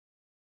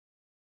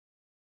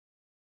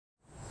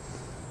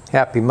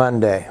Happy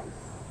Monday.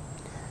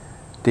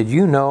 Did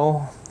you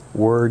know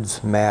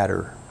words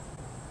matter?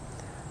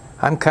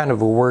 I'm kind of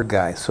a word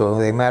guy, so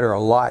they matter a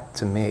lot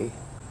to me.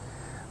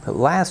 But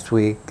last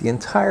week, the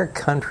entire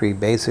country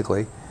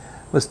basically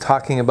was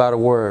talking about a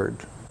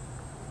word.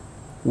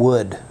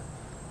 Would.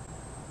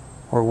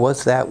 Or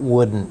was that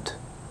wouldn't?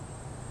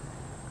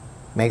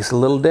 Makes a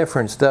little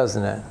difference,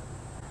 doesn't it?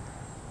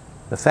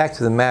 The fact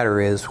of the matter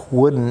is,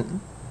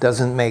 wouldn't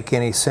doesn't make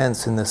any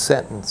sense in the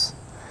sentence.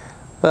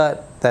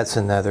 But that's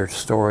another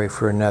story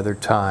for another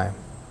time.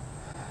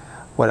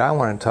 What I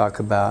want to talk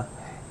about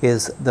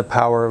is the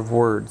power of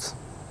words.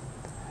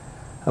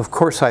 Of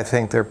course I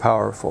think they're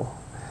powerful,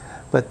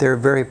 but they're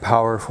very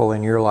powerful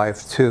in your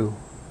life too.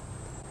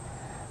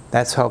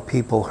 That's how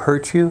people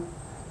hurt you.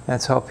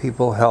 That's how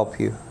people help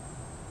you.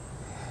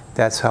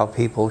 That's how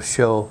people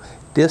show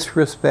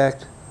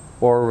disrespect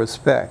or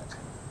respect.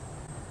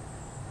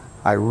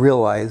 I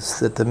realize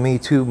that the Me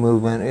Too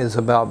movement is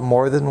about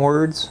more than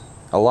words,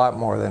 a lot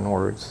more than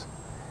words,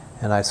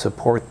 and I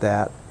support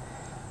that.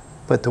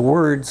 But the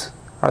words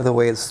are the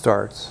way it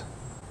starts.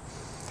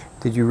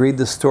 Did you read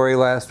the story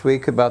last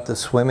week about the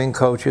swimming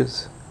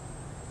coaches?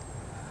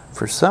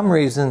 For some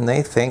reason,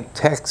 they think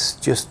texts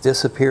just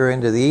disappear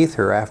into the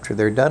ether after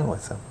they're done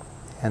with them,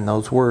 and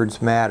those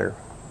words matter.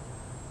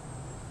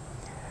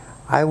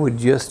 I would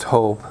just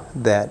hope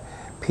that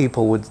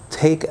people would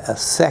take a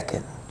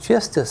second,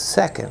 just a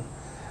second,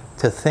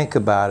 to think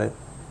about it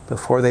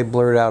before they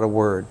blurt out a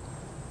word.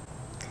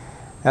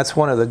 That's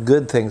one of the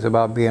good things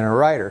about being a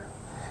writer.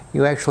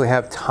 You actually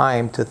have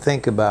time to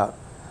think about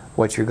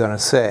what you're going to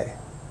say.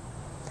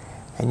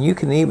 And you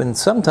can even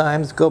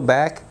sometimes go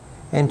back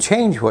and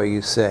change what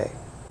you say.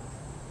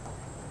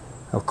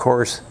 Of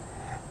course,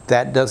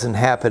 that doesn't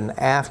happen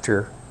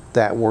after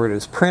that word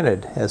is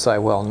printed, as I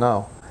well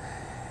know.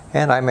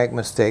 And I make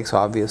mistakes,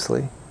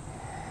 obviously.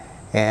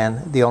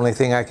 And the only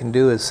thing I can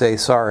do is say,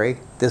 sorry,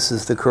 this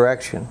is the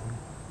correction.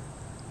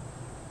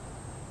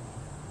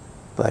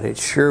 But it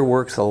sure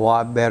works a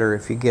lot better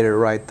if you get it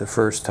right the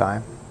first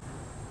time.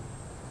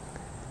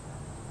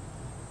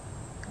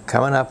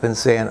 Coming up and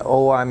saying,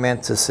 oh, I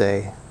meant to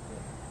say,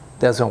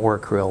 doesn't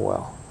work real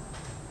well.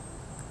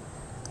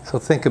 So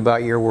think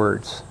about your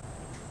words.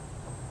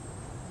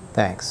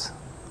 Thanks.